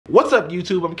up,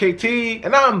 YouTube? I'm KT,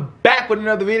 and I'm back with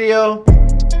another video.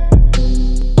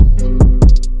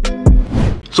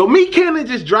 So Meatcanyon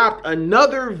just dropped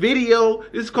another video.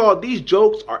 This is called "These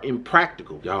Jokes Are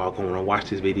Impractical." Y'all gonna watch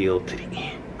this video to the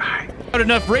end. Alright. Not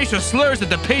enough racial slurs at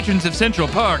the patrons of Central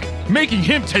Park, making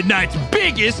him tonight's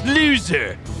biggest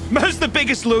loser. Mer's the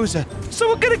biggest loser, so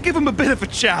we're gonna give him a bit of a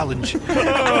challenge. Come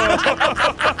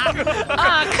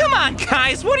on,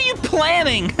 guys, what are you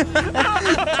planning?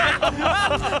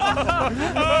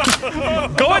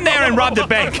 Go in there and rob the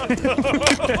bank.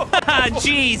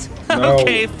 Jeez. No.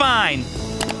 Okay, fine.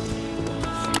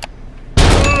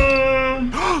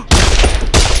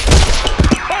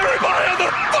 Everybody on the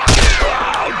fucking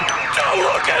ground! Don't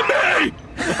look at me!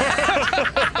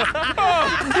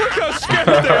 Look how scared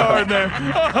they are in there.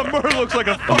 Mer looks like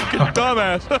a fucking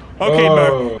dumbass. Okay,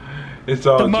 Mer. It's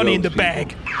all The money in the jokes,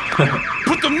 bag.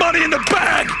 Put the money in the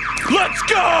bag! Let's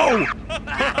go!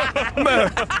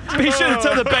 Mer, be sure to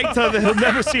tell the bank teller that he'll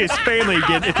never see his family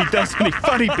again if he does any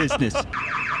funny business.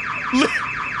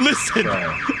 Listen,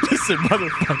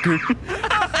 motherfucker.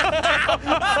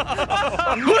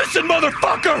 Listen,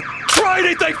 motherfucker! Try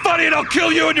anything funny and I'll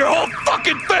kill you and your whole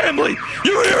fucking family!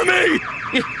 You hear me?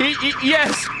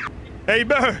 Yes. Hey,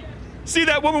 Mer, see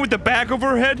that woman with the bag over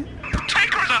her head?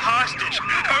 Take her as a hostage.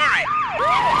 Hurry!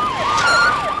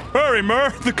 Hurry,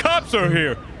 Mer, the cops are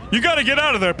here. You gotta get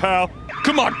out of there, pal.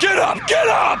 Come on, get up, get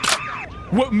up!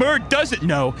 What Mer doesn't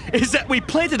know is that we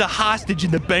planted a hostage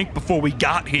in the bank before we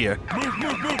got here.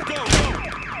 Move, go.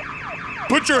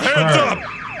 Put your hands up!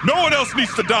 No one else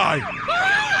needs to die!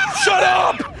 Shut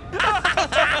up!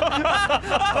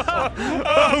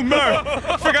 Oh, Mer,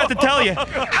 forgot to tell you.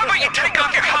 How about you take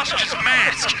off your hostage's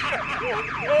mask?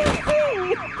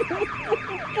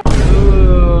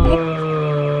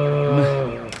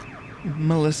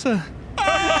 Melissa?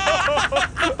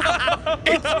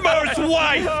 It's Mer's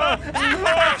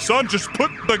wife! Son, just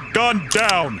put the gun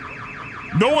down.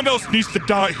 No one else needs to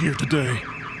die here today.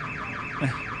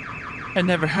 I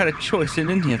never had a choice in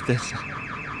any of this.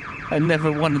 I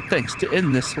never wanted things to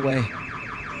end this way.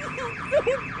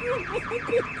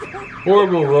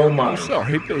 Horrible role model. I'm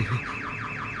sorry, baby.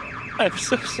 I'm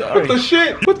so sorry. What the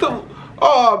shit? What the?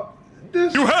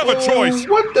 This. You have a choice.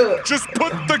 What the? Just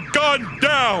put the gun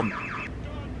down.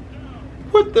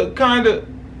 What the kind of?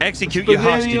 Execute your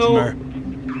hostage, Mer.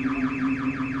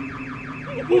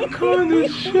 What kind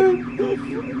of shit?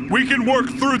 We can work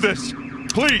through this.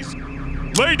 Please,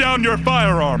 lay down your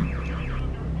firearm.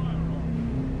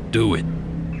 Do it.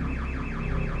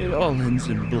 It all ends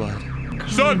in blood.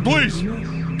 Son, please.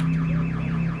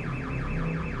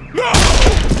 No!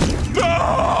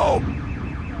 No!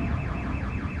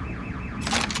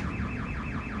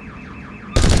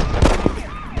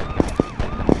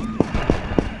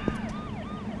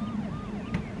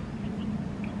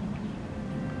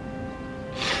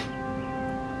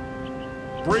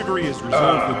 Bravery is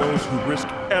reserved for those who risk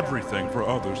everything for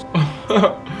others.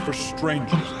 For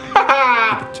strangers.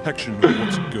 The protection of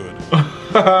what's good.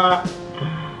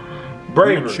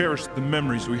 Bravery. We cherish the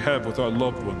memories we have with our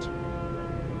loved ones.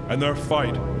 And their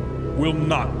fight will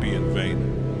not be in vain.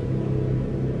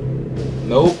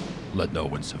 Nope. Let no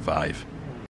one survive.